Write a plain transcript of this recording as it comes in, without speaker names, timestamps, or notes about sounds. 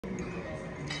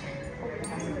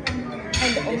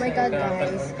And oh my god,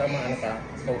 guys. Tama, ano ka?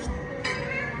 Toast.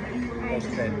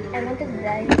 Toasted. I wanted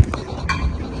rice.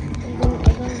 I don't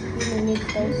really need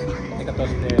toast. Hindi ka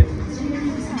toasted.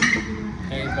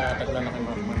 Kaya iba, tagla na kayo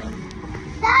mga kumanan.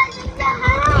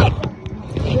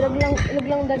 Ilog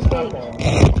lang dag kay.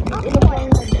 Ilog lang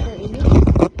dag kay.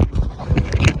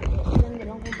 Ilog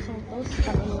lang kung isang toast.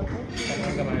 Kanin lang ko.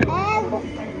 Kanan ka man.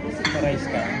 Sa rice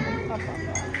ka. Papa.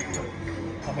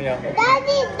 Ako yan.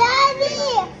 Daddy!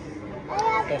 I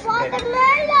have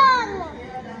watermelon!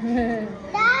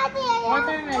 Daddy, I have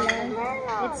Watermelon?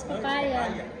 It's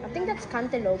papaya. I think that's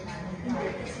cantaloupe.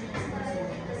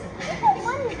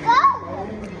 one go!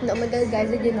 Oh my god, guys,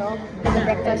 did you know the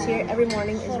breakfast here every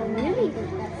morning is really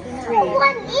free?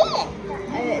 One eat!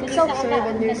 It's self-serve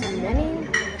and there's many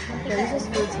delicious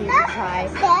foods here to try.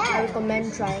 I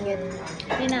recommend trying it.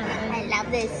 I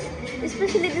love this.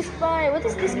 Especially this pie. What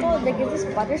is this called? Like, is this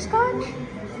butterscotch?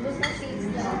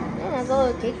 Yeah, it's a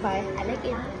little cake pie. I like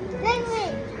it. Look me.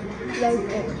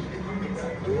 Like it.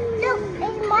 Look,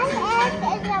 in my hand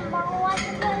is a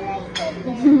watermelon cake.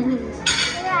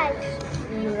 Rice.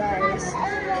 Rice.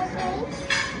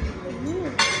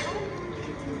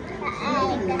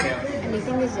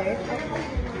 Anything dessert?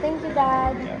 Thank you,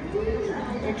 Dad.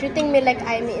 You're treating me like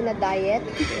I'm in a diet.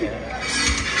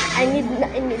 I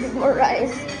needed more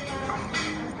rice.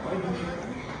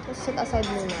 Let's set aside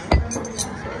muna.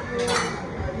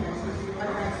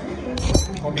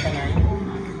 Kopi ka na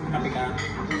Kapi ka.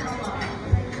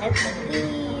 Let's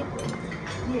eat.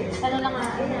 Ano lang ah?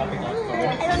 Kapi ka.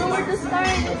 I don't know where to start.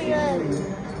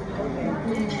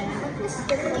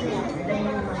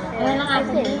 Ano lang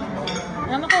ako?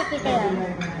 Alam ko, okay kaya?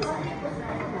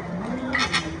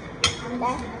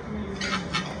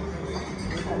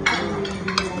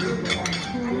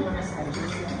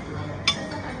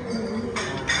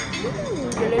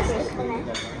 Delicious.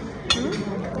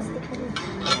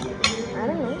 I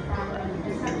don't know.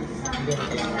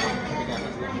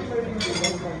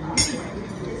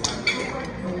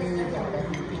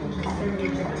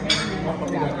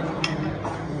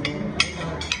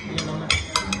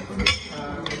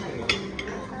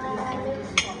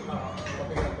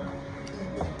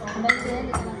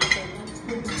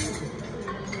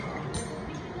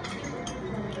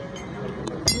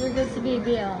 You're good si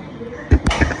baby, oh.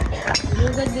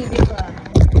 You're good baby ko, ah.